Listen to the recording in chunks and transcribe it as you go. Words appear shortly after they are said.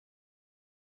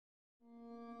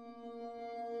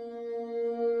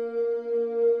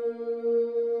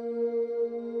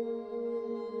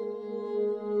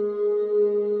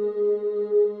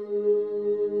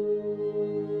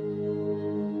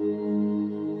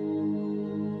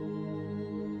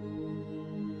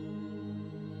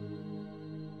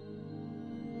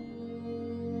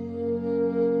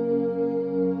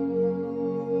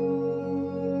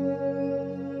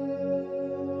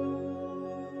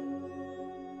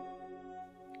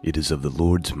It is of the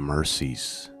Lord's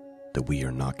mercies that we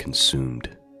are not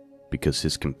consumed, because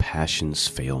his compassions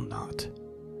fail not.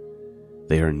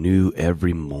 They are new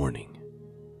every morning.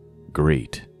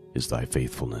 Great is thy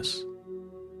faithfulness.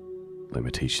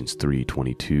 Lamentations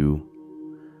 3:22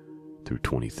 through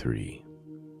 23.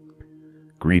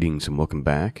 Greetings and welcome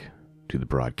back to the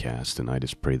broadcast, and I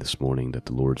just pray this morning that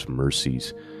the Lord's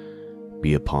mercies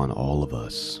be upon all of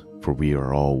us, for we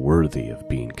are all worthy of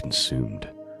being consumed.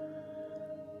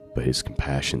 But his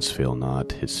compassions fail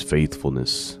not, his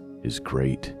faithfulness is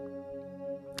great,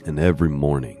 and every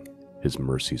morning his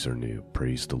mercies are new.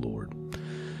 Praise the Lord.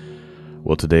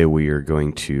 Well, today we are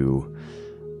going to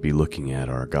be looking at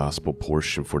our gospel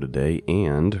portion for today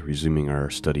and resuming our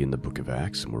study in the book of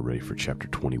Acts, and we're ready for chapter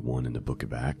 21 in the book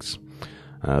of Acts.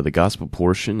 The gospel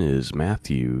portion is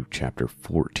Matthew chapter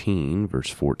 14, verse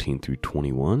 14 through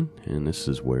 21, and this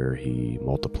is where he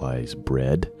multiplies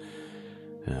bread.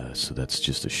 So that's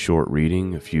just a short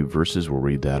reading, a few verses. We'll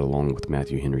read that along with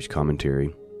Matthew Henry's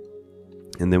commentary.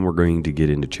 And then we're going to get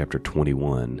into chapter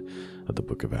 21 of the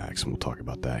book of Acts, and we'll talk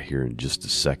about that here in just a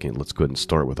second. Let's go ahead and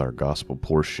start with our gospel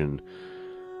portion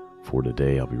for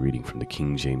today. I'll be reading from the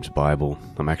King James Bible.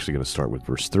 I'm actually going to start with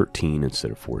verse 13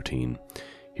 instead of 14.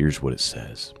 Here's what it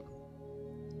says.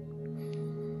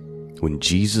 When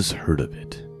Jesus heard of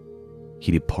it,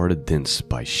 he departed thence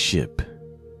by ship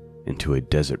into a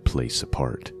desert place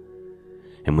apart.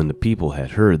 And when the people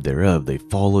had heard thereof, they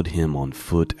followed him on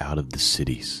foot out of the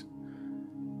cities.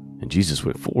 And Jesus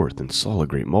went forth and saw a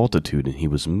great multitude, and he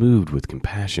was moved with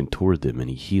compassion toward them, and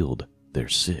he healed their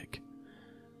sick.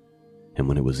 And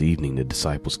when it was evening, the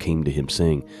disciples came to him,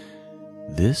 saying,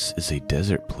 This is a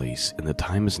desert place, and the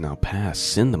time is now past.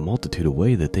 Send the multitude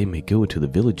away, that they may go into the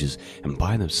villages and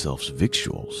buy themselves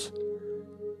victuals.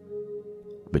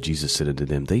 But Jesus said unto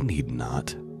them, They need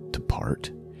not depart.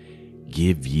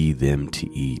 Give ye them to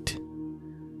eat.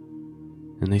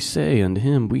 And they say unto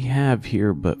him, We have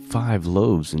here but 5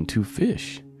 loaves and 2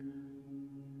 fish.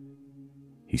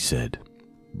 He said,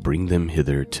 Bring them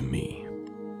hither to me.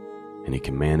 And he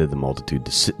commanded the multitude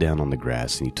to sit down on the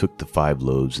grass, and he took the 5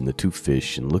 loaves and the 2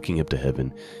 fish, and looking up to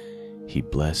heaven, he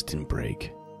blessed and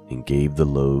brake, and gave the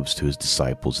loaves to his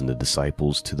disciples, and the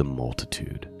disciples to the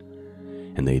multitude.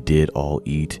 And they did all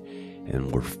eat,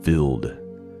 and were filled.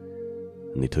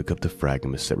 And they took up the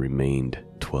fragments that remained,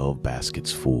 12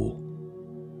 baskets full.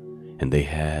 And they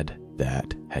had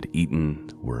eaten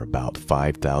were about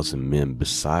 5,000 men,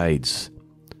 besides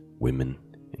women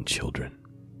and children.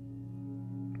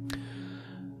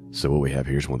 So what we have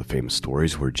here is one of the famous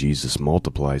stories where Jesus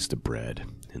multiplies the bread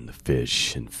and the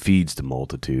fish and feeds the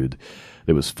multitude.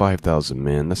 There was 5,000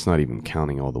 men. That's not even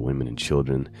counting all the women and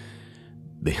children.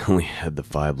 They only had the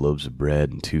 5 loaves of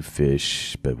bread and 2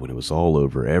 fish, but when it was all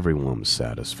over, everyone was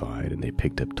satisfied, and they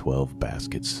picked up 12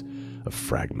 baskets of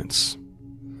fragments.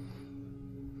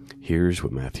 Here's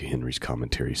what Matthew Henry's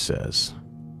commentary says.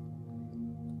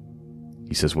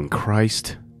 He says, When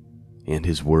Christ and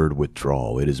his word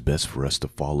withdraw, it is best for us to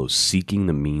follow, seeking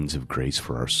the means of grace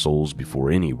for our souls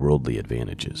before any worldly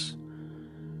advantages.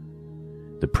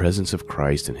 The presence of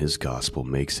Christ and his gospel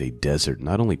makes a desert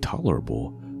not only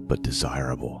tolerable, but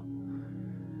desirable.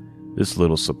 This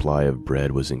little supply of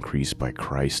bread was increased by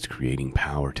Christ creating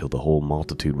power till the whole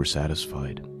multitude were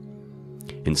satisfied.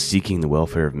 In seeking the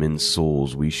welfare of men's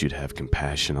souls, we should have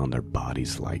compassion on their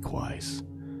bodies likewise.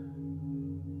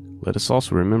 Let us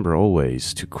also remember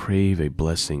always to crave a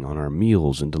blessing on our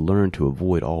meals and to learn to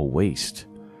avoid all waste,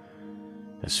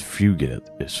 as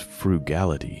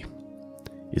frugality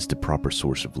is the proper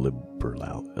source of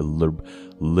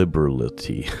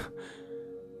liberality.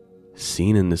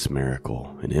 Seen in this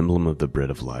miracle, an emblem of the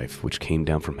bread of life, which came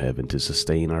down from heaven to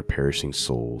sustain our perishing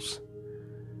souls,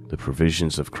 the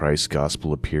provisions of Christ's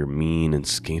gospel appear mean and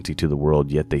scanty to the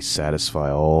world, yet they satisfy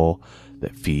all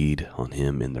that feed on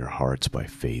him in their hearts by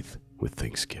faith with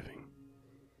thanksgiving.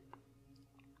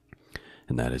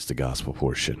 And that is the gospel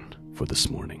portion for this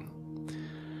morning.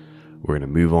 We're going to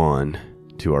move on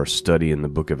to our study in the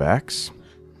book of Acts.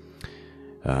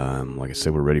 Like I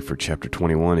said, we're ready for chapter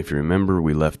 21. If you remember,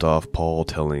 we left off Paul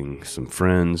telling some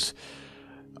friends,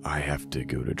 I have to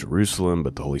go to Jerusalem,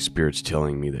 but the Holy Spirit's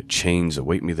telling me that chains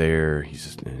await me there.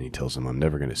 And he tells them, I'm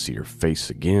never going to see your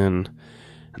face again.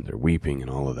 And they're weeping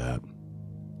and all of that.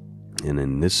 And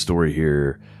in this story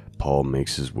here, Paul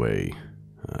makes his way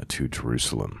to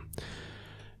Jerusalem.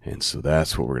 And so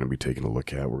that's what we're going to be taking a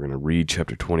look at. We're going to read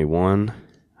chapter 21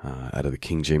 out of the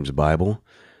King James Bible.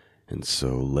 And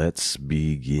so let's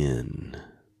begin.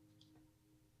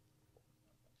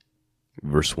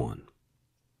 Verse 1.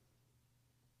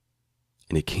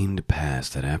 And it came to pass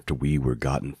that after we were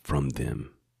gotten from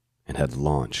them, and had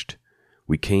launched,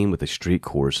 we came with a straight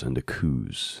course unto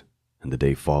Cus, and the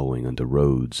day following unto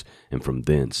Rhodes, and from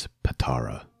thence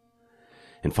Patara.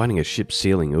 And finding a ship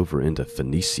sailing over into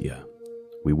Phoenicia,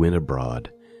 we went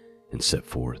abroad and set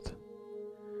forth.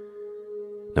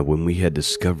 Now when we had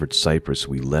discovered Cyprus,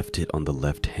 we left it on the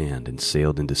left hand, and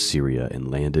sailed into Syria,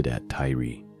 and landed at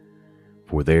Tyre,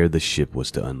 for there the ship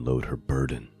was to unload her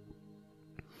burden.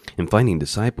 And finding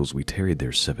disciples, we tarried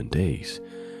there 7 days,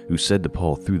 who said to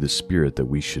Paul through the Spirit that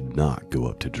we should not go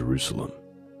up to Jerusalem.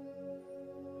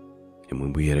 And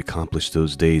when we had accomplished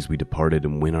those days, we departed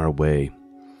and went our way,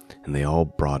 and they all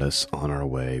brought us on our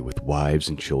way with wives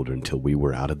and children till we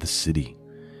were out of the city.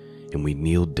 And we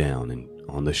kneeled down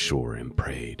on the shore and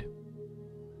prayed.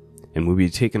 And when we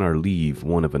had taken our leave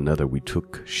one of another, we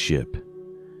took ship,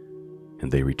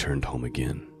 and they returned home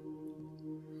again.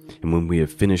 And when we had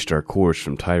finished our course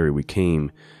from Tyre, we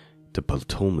came to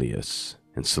Ptolemais,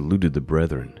 and saluted the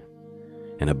brethren,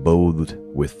 and abode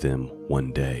with them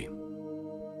 1 day.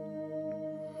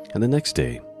 And the next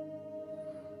day,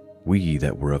 we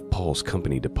that were of Paul's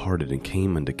company departed, and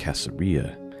came unto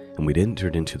Caesarea, and we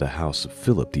entered into the house of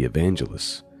Philip the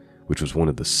evangelist, which was one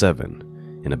of the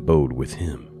 7, and abode with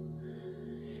him.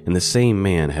 And the same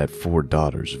man had 4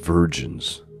 daughters,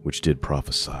 virgins, which did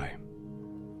prophesy.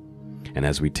 And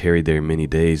as we tarried there many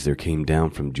days, there came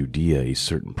down from Judea a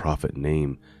certain prophet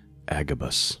named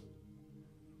Agabus.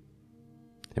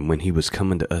 And when he was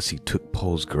come unto us, he took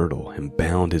Paul's girdle, and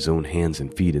bound his own hands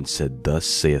and feet, and said, Thus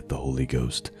saith the Holy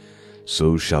Ghost,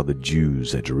 So shall the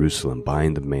Jews at Jerusalem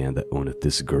bind the man that owneth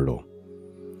this girdle,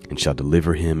 and shall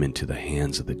deliver him into the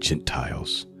hands of the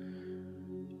Gentiles.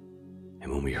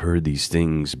 And when we heard these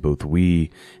things, both we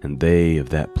and they of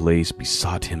that place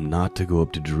besought him not to go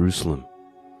up to Jerusalem.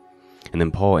 And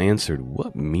then Paul answered,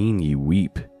 What mean ye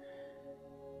weep,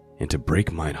 and to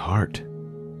break mine heart?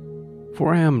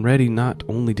 For I am ready not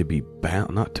to be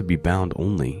bound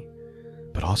only,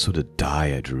 but also to die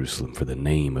at Jerusalem for the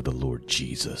name of the Lord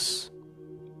Jesus.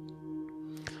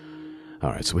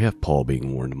 All right, so we have Paul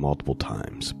being warned multiple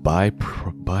times by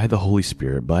the Holy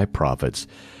Spirit, by prophets,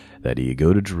 that you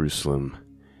go to Jerusalem,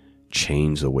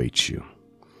 chains await you.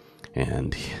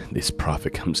 And this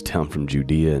prophet comes down from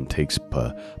Judea and takes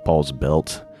Paul's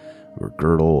belt or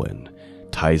girdle and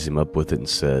ties him up with it and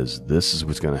says, This is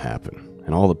what's going to happen.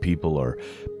 And all the people are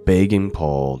begging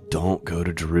Paul, Don't go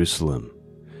to Jerusalem.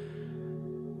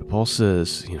 But Paul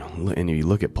says, and you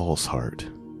look at Paul's heart,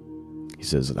 he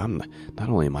says, not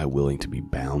only am I willing to be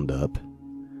bound up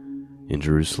in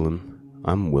Jerusalem,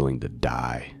 I'm willing to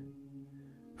die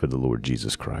for the Lord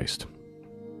Jesus Christ.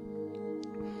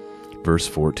 Verse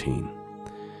 14,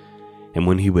 And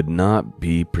when he would not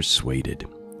be persuaded,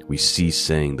 we ceased,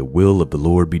 saying, The will of the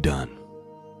Lord be done.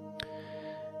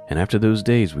 And after those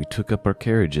days we took up our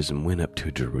carriages and went up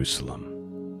to Jerusalem.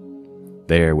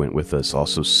 There went with us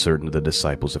also certain of the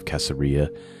disciples of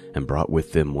Caesarea, and brought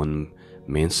with them one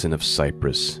Manson of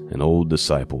Cyprus, an old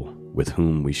disciple, with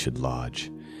whom we should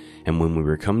lodge. And when we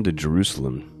were come to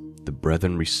Jerusalem, the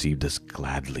brethren received us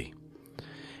gladly.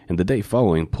 And the day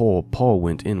following, Paul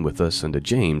went in with us unto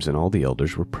James, and all the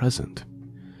elders were present.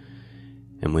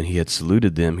 And when he had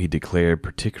saluted them, he declared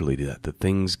particularly that the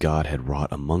things God had wrought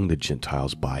among the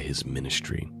Gentiles by his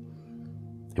ministry.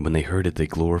 And when they heard it, they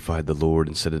glorified the Lord,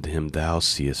 and said unto him, Thou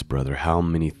seest, brother, how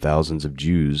many thousands of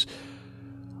Jews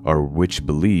are which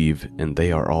believe, and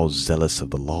they are all zealous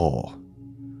of the law.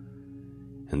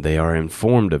 And they are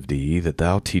informed of thee, that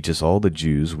thou teachest all the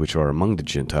Jews which are among the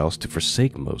Gentiles to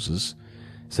forsake Moses,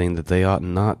 saying that they ought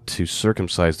not to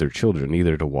circumcise their children,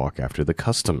 neither to walk after the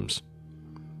customs.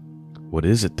 What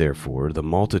is it, therefore? The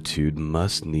multitude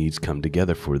must needs come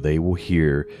together, for they will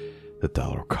hear that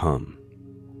thou art come.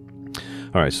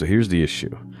 All right, so here's the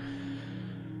issue.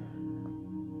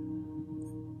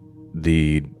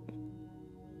 These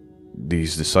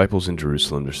disciples in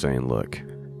Jerusalem are saying, look,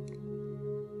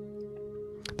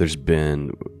 there's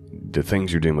been the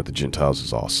things you're doing with the Gentiles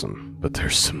is awesome, but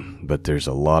there's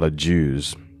a lot of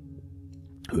Jews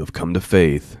who have come to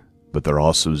faith, but they're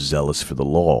also zealous for the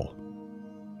law.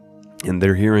 And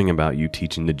they're hearing about you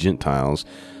teaching the Gentiles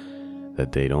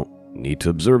that they don't need to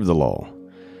observe the law.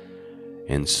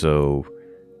 And so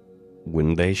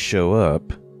when they show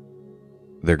up,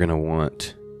 they're going to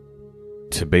want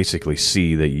to basically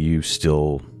see that you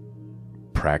still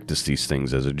practice these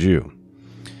things as a Jew.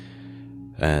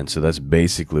 And so that's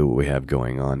basically what we have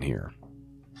going on here.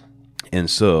 And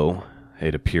so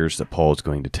it appears that Paul is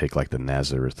going to take like the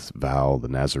Nazareth vow, the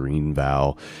Nazarene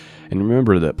vow. And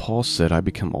remember that Paul said, I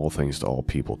become all things to all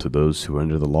people. To those who are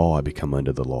under the law, I become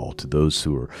under the law. To those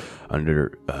who are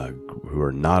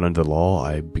not under the law,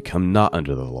 I become not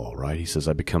under the law, right? He says,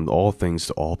 I become all things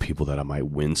to all people that I might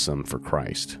win some for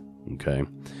Christ. Okay?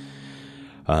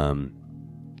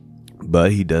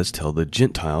 But he does tell the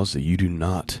Gentiles that you do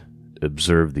not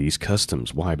observe these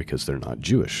customs. Why? Because they're not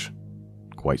Jewish.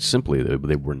 Quite simply,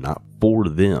 they were not for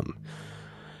them.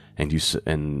 And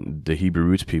the Hebrew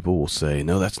roots people will say,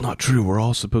 no, that's not true. We're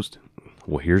all supposed to.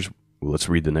 Well, let's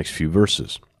read the next few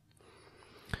verses.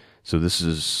 So this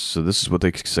is what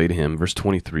they say to him. Verse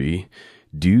 23,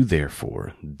 do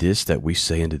therefore this that we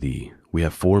say unto thee. We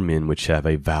have 4 men which have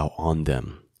a vow on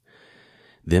them.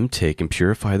 Them take and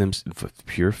purify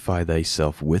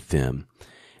thyself with them,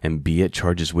 and be at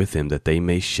charges with them, that they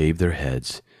may shave their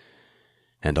heads,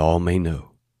 and all may know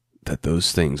that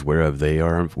those things whereof they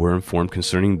were informed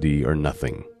concerning thee are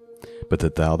nothing, but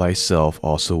that thou thyself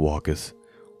also walkest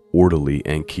orderly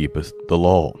and keepeth the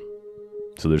law.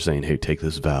 So they're saying, hey, take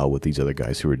this vow with these other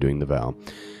guys who are doing the vow.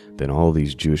 Then all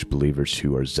these Jewish believers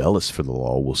who are zealous for the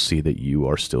law will see that you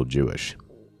are still Jewish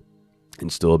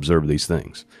and still observe these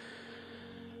things.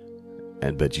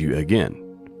 But you,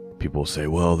 again, people say,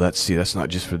 well, that's not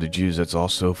just for the Jews, that's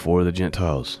also for the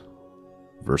Gentiles.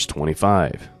 Verse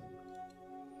 25.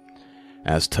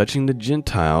 As touching the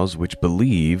Gentiles which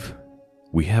believe,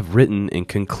 we have written and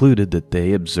concluded that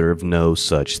they observe no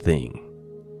such thing,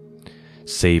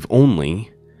 save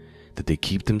only that they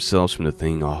keep themselves from the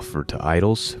thing offered to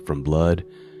idols, from blood,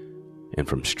 and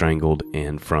from strangled,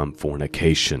 and from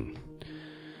fornication.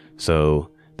 So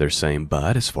they're saying,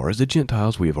 but as far as the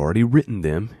Gentiles, we have already written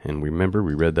them. And remember,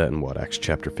 we read that in Acts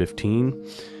chapter 15,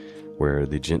 where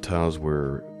the Gentiles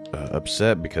were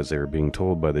upset because they were being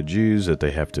told by the Jews that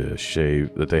they have to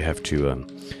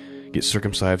get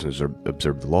circumcised and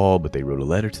observe the law, but they wrote a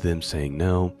letter to them saying,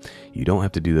 no, you don't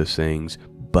have to do those things,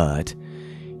 but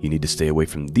you need to stay away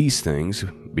from these things.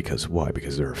 Because why?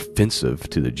 Because they're offensive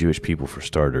to the Jewish people, for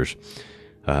starters.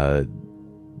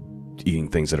 Eating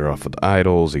things that are off of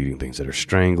idols, eating things that are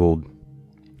strangled.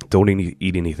 Don't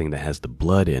eat anything that has the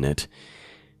blood in it,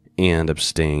 and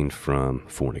abstain from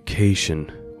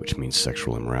fornication, which means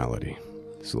sexual immorality.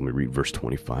 So let me read verse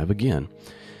 25 again.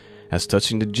 As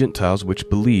touching the Gentiles which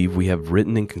believe, we have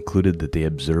written and concluded that they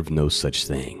observe no such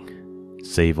thing,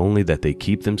 save only that they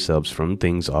keep themselves from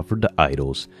things offered to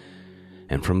idols,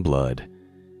 and from blood,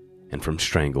 and from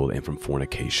strangled, and from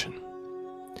fornication.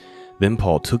 Then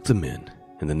Paul took the men,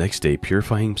 and the next day,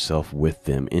 purifying himself with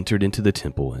them, entered into the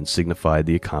temple, and signified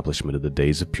the accomplishment of the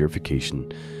days of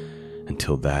purification,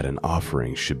 until that an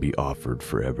offering should be offered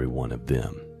for every one of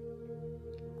them.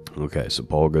 Okay, so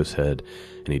Paul goes ahead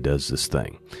and he does this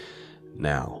thing.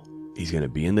 Now, he's going to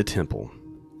be in the temple,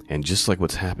 and just like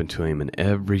what's happened to him in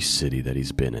every city that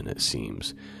he's been in, it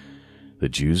seems, the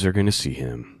Jews are going to see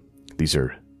him. These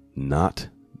are not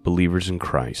believers in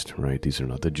Christ, right? These are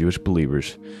not the Jewish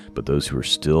believers, but those who are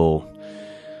still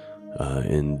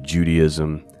in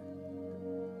Judaism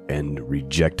and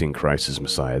rejecting Christ as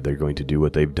Messiah. They're going to do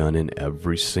what they've done in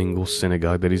every single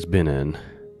synagogue that he's been in.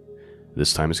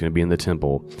 This time it's going to be in the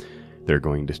temple. They're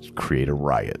going to create a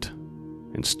riot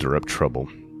and stir up trouble.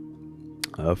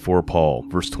 For Paul,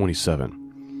 verse 27.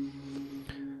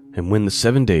 And when the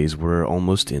 7 days were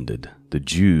almost ended, the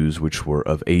Jews which were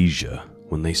of Asia,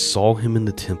 when they saw him in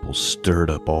the temple, stirred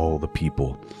up all the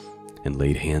people, and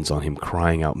laid hands on him,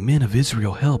 crying out, Men of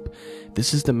Israel, help!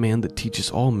 This is the man that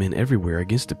teaches all men everywhere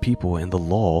against the people and the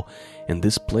law, and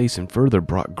this place, and further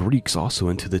brought Greeks also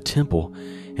into the temple,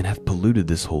 and hath polluted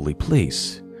this holy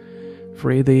place.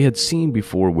 For they had seen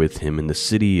before with him in the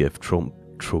city of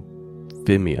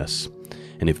Trophimus,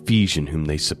 an Ephesian whom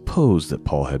they supposed that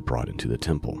Paul had brought into the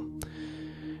temple.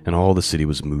 And all the city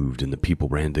was moved, and the people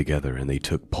ran together, and they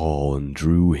took Paul and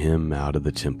drew him out of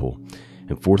the temple,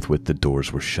 and forthwith the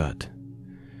doors were shut.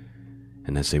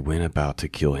 And as they went about to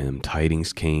kill him,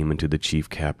 tidings came unto the chief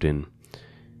captain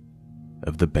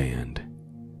of the band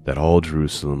that all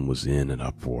Jerusalem was in an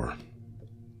uproar,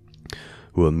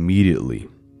 who immediately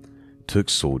took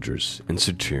soldiers and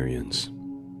centurions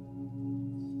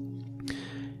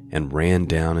and ran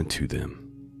down unto them.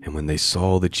 And when they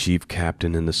saw the chief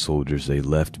captain and the soldiers, they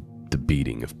left the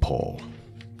beating of Paul.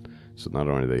 So not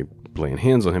only are they laying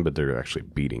hands on him, but they're actually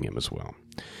beating him as well.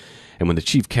 And when the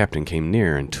chief captain came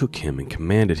near and took him and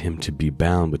commanded him to be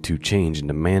bound with 2 chains, and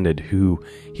demanded who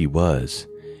he was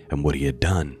and what he had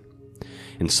done.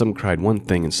 And some cried one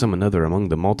thing and some another among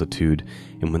the multitude.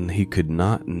 And when he could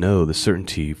not know the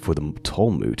certainty for the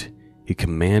tumult, he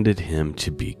commanded him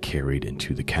to be carried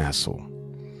into the castle.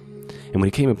 And when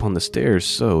he came upon the stairs,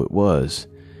 so it was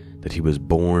that he was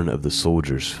born of the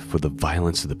soldiers for the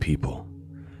violence of the people.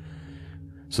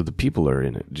 So the people are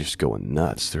in it, just going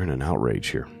nuts. They're in an outrage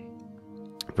here.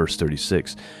 Verse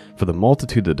 36, for the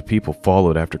multitude of the people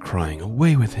followed after, crying,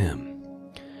 away with him.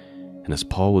 And as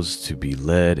Paul was to be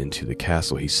led into the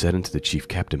castle, he said unto the chief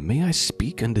captain, may I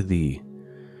speak unto thee?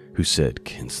 Who said,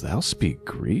 canst thou speak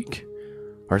Greek?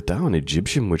 Art thou an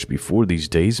Egyptian which before these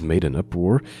days made an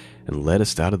uproar and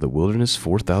leddest out of the wilderness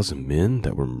 4,000 men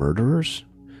that were murderers?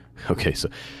 Okay, so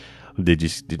did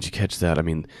you catch that? I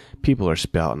mean, people are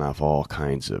spouting off all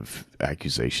kinds of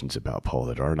accusations about Paul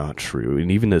that are not true.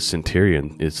 And even the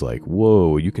centurion is like,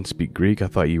 whoa, you can speak Greek? I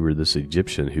thought you were this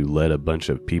Egyptian who led a bunch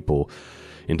of people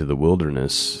into the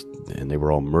wilderness and they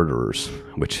were all murderers,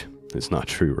 which is not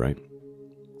true, right?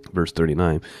 Verse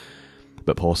 39,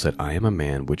 but Paul said, I am a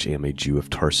man which am a Jew of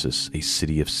Tarsus, a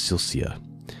city of Cilicia,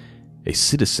 a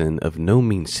citizen of no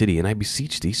mean city, and I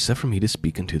beseech thee, suffer me to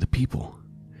speak unto the people.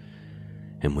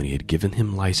 And when he had given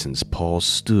him license, Paul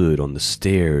stood on the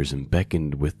stairs and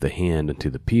beckoned with the hand unto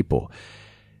the people.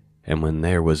 And when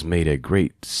there was made a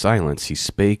great silence, he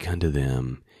spake unto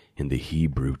them in the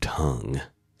Hebrew tongue,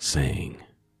 saying,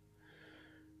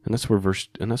 and that's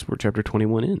where chapter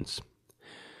 21 ends.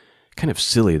 Kind of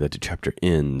silly that the chapter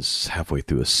ends halfway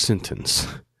through a sentence,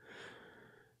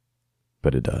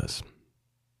 but it does.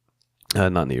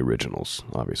 Not in the originals,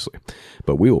 obviously.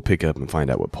 But we will pick up and find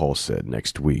out what Paul said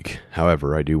next week.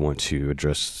 However, I do want to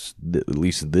address at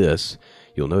least this.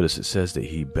 You'll notice it says that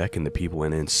he beckoned the people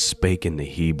and then spake in the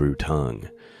Hebrew tongue.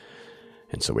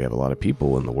 And so we have a lot of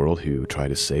people in the world who try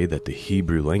to say that the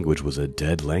Hebrew language was a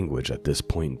dead language at this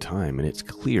point in time, and it's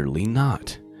clearly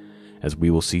not. As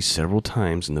we will see several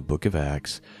times in the book of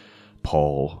Acts,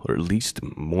 Paul, or at least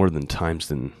more than times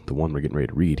than the one we're getting ready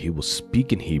to read, he will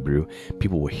speak in Hebrew.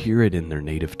 People will hear it in their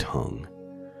native tongue.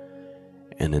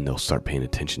 And then they'll start paying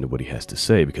attention to what he has to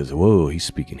say because, whoa, he's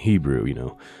speaking Hebrew. You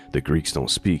know, the Greeks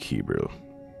don't speak Hebrew.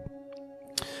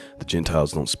 The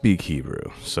Gentiles don't speak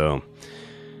Hebrew. So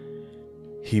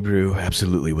Hebrew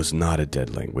absolutely was not a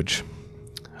dead language.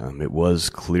 It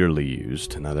was clearly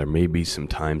used. Now, there may be some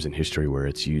times in history where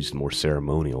it's used more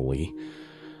ceremonially.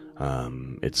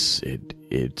 It's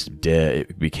dead.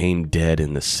 It became dead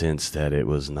in the sense that it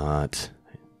was not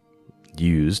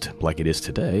used like it is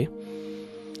today.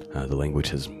 The language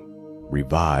has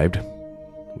revived,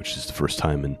 which is the first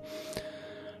time in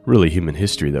really human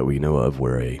history that we know of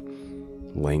where a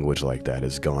language like that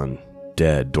has gone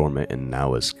dead, dormant, and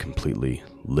now is completely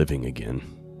living again.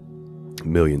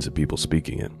 Millions of people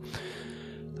speaking it.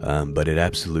 But it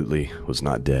absolutely was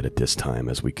not dead at this time.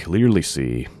 As we clearly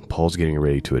see, Paul's getting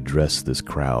ready to address this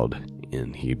crowd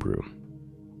in Hebrew.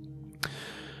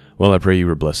 Well, I pray you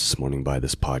were blessed this morning by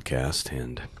this podcast.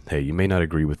 And hey, you may not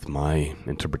agree with my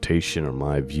interpretation or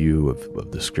my view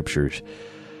of the scriptures,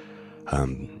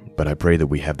 but I pray that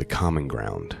we have the common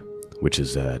ground, which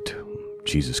is that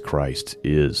Jesus Christ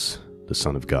is the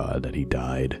Son of God, that he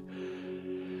died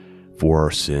for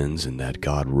our sins, and that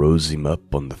God rose him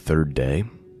up on the third day.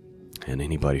 And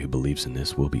anybody who believes in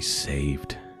this will be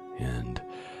saved, and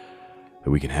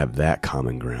that we can have that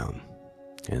common ground,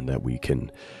 and that we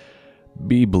can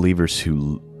be believers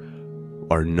who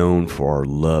are known for our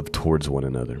love towards one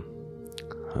another.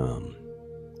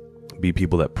 Be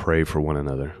people that pray for one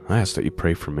another. I ask that you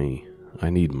pray for me.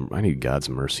 I need God's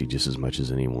mercy just as much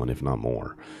as anyone, if not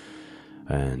more.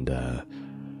 And I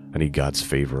need God's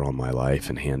favor on my life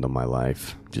and hand on my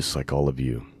life, just like all of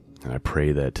you. And I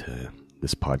pray that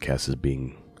this podcast is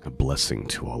being a blessing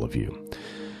to all of you.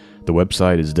 The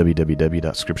website is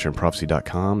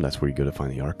www.scriptureandprophecy.com. That's where you go to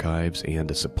find the archives, and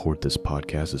to support this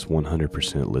podcast is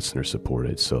 100% listener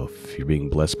supported. So if you're being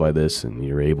blessed by this and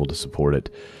you're able to support it,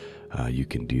 you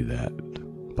can do that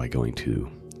by going to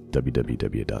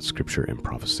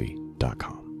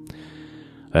www.scriptureandprophecy.com.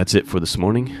 That's it for this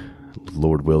morning.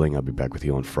 Lord willing, I'll be back with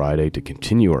you on Friday to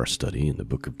continue our study in the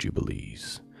book of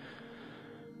Jubilees.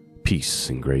 Peace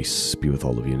and grace be with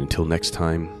all of you. And until next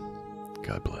time,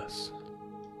 God bless.